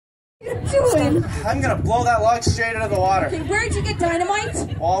What are you doing? I'm gonna blow that log straight into the water. Okay, where'd you get dynamite?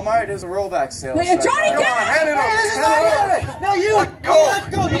 Walmart is a rollback sale. Wait, Johnny, come get on, it! hand it over. Hand it over. No, you! Let go!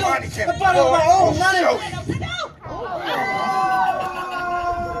 Let go! You don't can't the butt of my own money!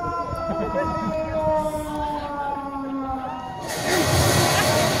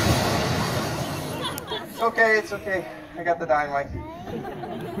 It's okay, it's okay. I got the dynamite.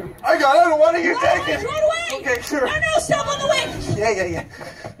 I got it! What are you taking? Throw it away! Okay, sure. No, stop on the way! Yeah.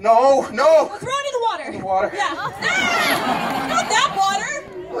 No! Throw it in the water. In the water. Yeah. Ah! Not that water!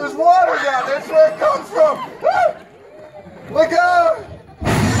 There's water down there. That's where it comes from. Ah! Look out!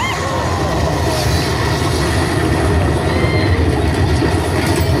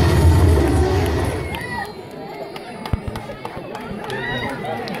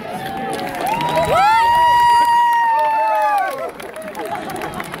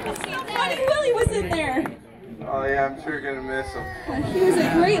 Oh yeah, I'm sure gonna miss him. He was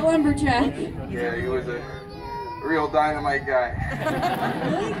a great lumberjack. Yeah, he was a real dynamite guy.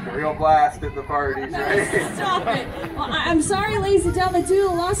 A real blast at the parties, right? Stop it. Well, I'm sorry, ladies and gentlemen, due to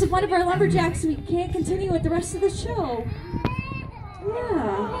the loss of one of our lumberjacks, we can't continue with the rest of the show.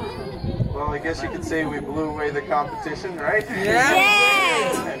 Yeah. Well, I guess you could say we blew away the competition, right?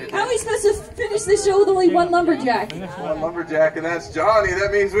 Yeah. How are we supposed to finish the show with only one lumberjack? One lumberjack, and that's Johnny.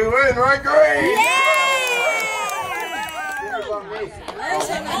 That means we win, right, Grace?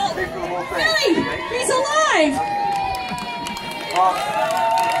 Really? He's alive! Well,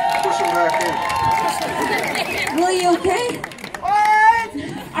 push him back in. Will you okay? What?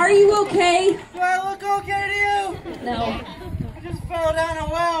 Are you okay? Do I look okay to you? No. I just fell down a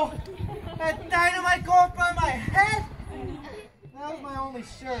well. That dynamite going by my head? That was my only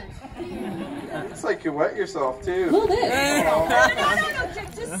shirt. It's like you wet yourself, too. A little bit. No.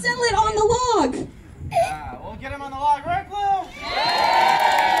 Just settle it on the log. We'll get him on the log, right, Blue? All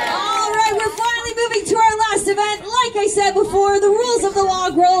right, we're finally moving to our last event. Like I said before, the rules of the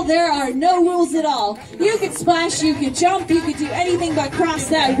log roll, there are no rules at all. You can splash, you can jump, you can do anything but cross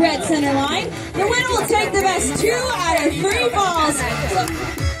that red center line. The winner will take the best 2 out of 3 balls. So,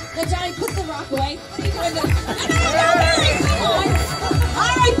 now, Johnny, put the rock away. What are you doing? No, Billy, come on.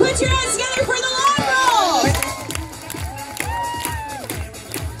 All right, put your hands together for the log roll.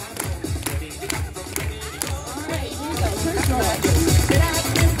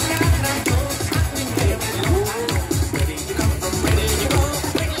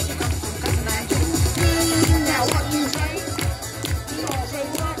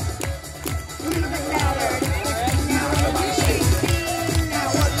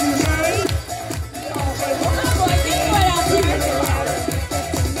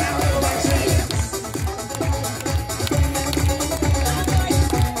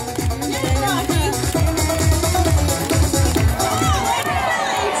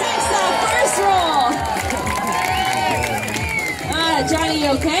 Johnny, you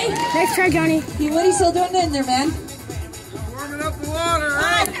okay? Nice try, Johnny. Hey, what are you still doing in there, man? Warming up the water,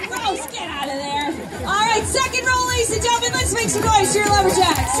 right? Gross, get out of there. All right, second roll, ladies and gentlemen. Let's make some noise for your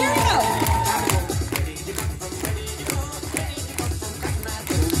lumberjacks. Here we go. All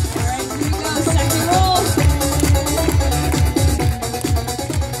right, here we go. Second roll.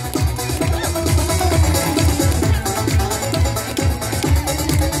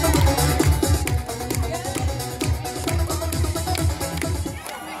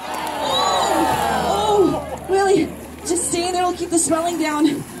 Keep the swelling down.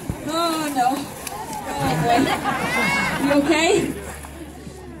 Oh no. Oh boy. You okay?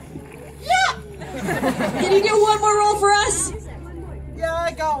 Yeah! Can you do one more roll for us? Yeah,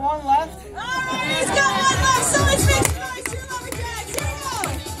 I got one left. Alright, he's got one left, so let's make some noise for your lumberjacks. Here we go.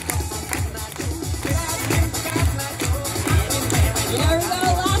 There we go,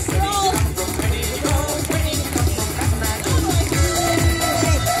 last roll.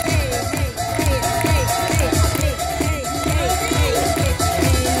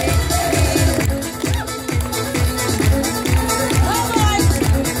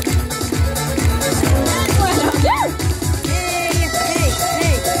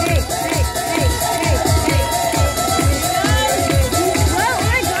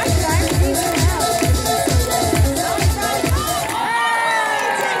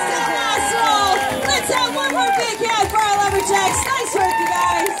 Nice work, you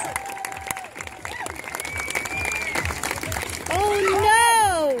guys. Oh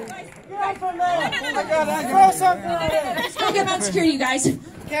no! I gotta throw something at it. Let's go get on security, you guys.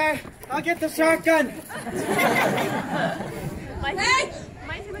 Okay, I'll get the shotgun. Hey!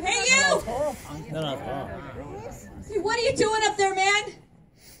 Hey, you! Hey, what are you doing up there, man?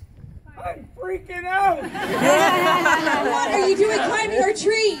 I'm freaking out. What are you doing climbing our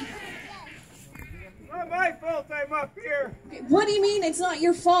tree? my fault I'm up here. What do you mean it's not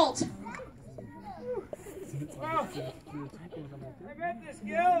your fault? Well, I met this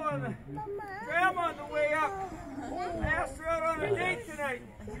gal on the tram on the way up. I asked her out on a date tonight.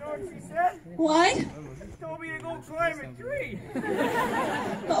 You know what she said? What? She told me to go climb a tree.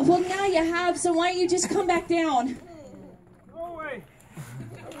 Well, now you have, so why don't you just come back down? No way.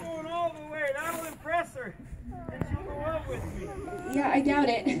 I'm going all the way. That'll impress her. And she'll go out with me. Yeah, I doubt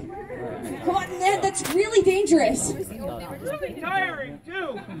it. Come on, Ned, that's really dangerous. It's really tiring,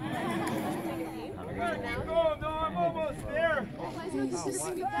 too. I gotta keep going, though. I'm almost there.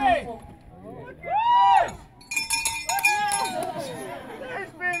 Hey! Look at this!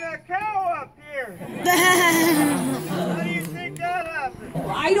 There's been a cow up here. How do you think that happened?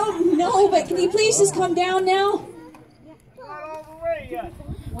 I don't know, but can you please just come down now? Not all the way yet.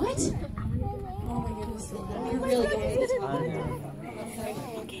 What? Oh my goodness. You're really going to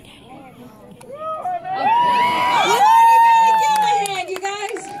you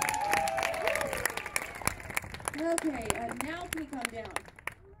guys. Okay, now can you come down?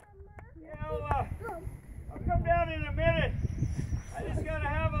 Yeah, I'll come down in a minute. I just gotta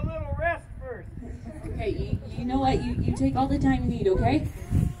have a little rest first. Okay, you know what? You take all the time you need, okay?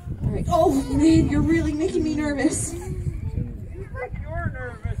 All right. Oh man, you're really making me nervous. You think you're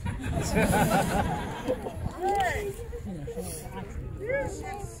nervous? Hey! You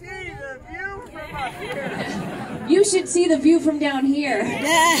should see the view from up here. You should see the view from down here.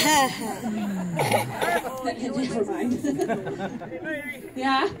 Never mind. Hey, lady,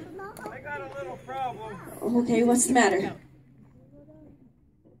 Yeah? I got a little problem. Okay, what's the matter? I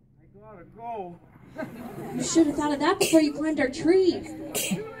gotta go. You should have thought of that before you climbed our tree.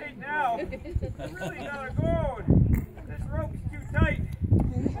 Too late now. I really gotta go. This rope's too tight.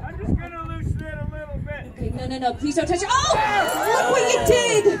 I'm just gonna loosen it a little bit. Okay, no, please don't touch it. Oh! Look what you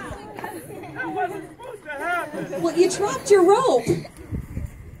did! That wasn't supposed to happen. Well, you dropped your rope. Did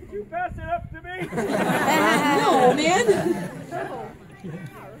you pass it up to me? No, man.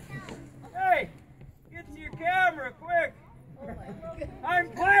 Hey, get to your camera, quick. I'm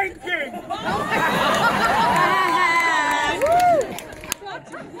planking. Oh,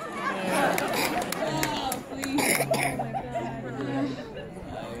 please.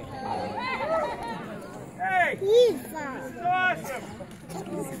 Hey, this is awesome.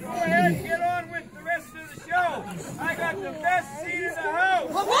 Go ahead and get on with the rest of the show. I got the best seat in the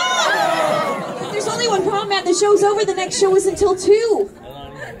house. There's only one problem, Matt. The show's over. The next show is until 2.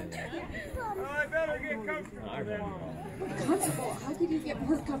 Well, I better get comfortable then. Comfortable? How could you get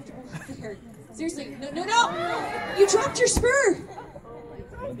more comfortable here? Seriously, no! You dropped your spur.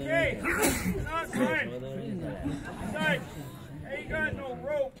 Okay, not fine. Besides, hey, you got no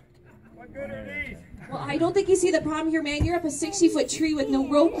rope. What good are these? Well, I don't think you see the problem here, man. You're up a 60-foot tree with no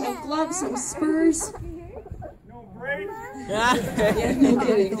rope, no gloves, no spurs. No brakes? Yeah, no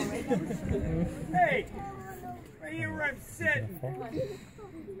kidding. Hey, right here where I'm sitting.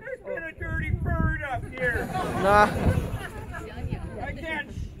 There's been a dirty bird up here. I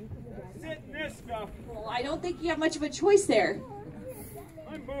can't sit in this stuff. Well, I don't think you have much of a choice there.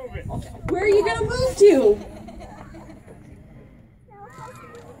 I'm moving. Where are you going to move to?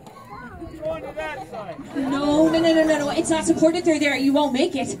 Going to that side. No. It's not supported through there. You won't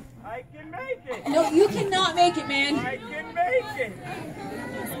make it. I can make it. No, you cannot make it, man. I can make it.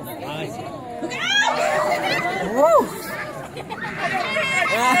 Look out! Woo! No. You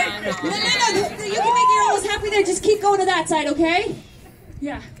can make it almost halfway there. Just keep going to that side, okay?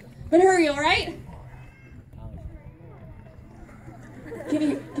 Yeah. But hurry, all right? Can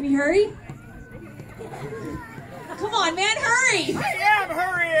you hurry? Come on, man, hurry! I am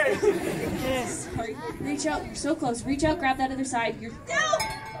hurrying. Sorry. Reach out. You're so close. Reach out, grab that other side. You're... No!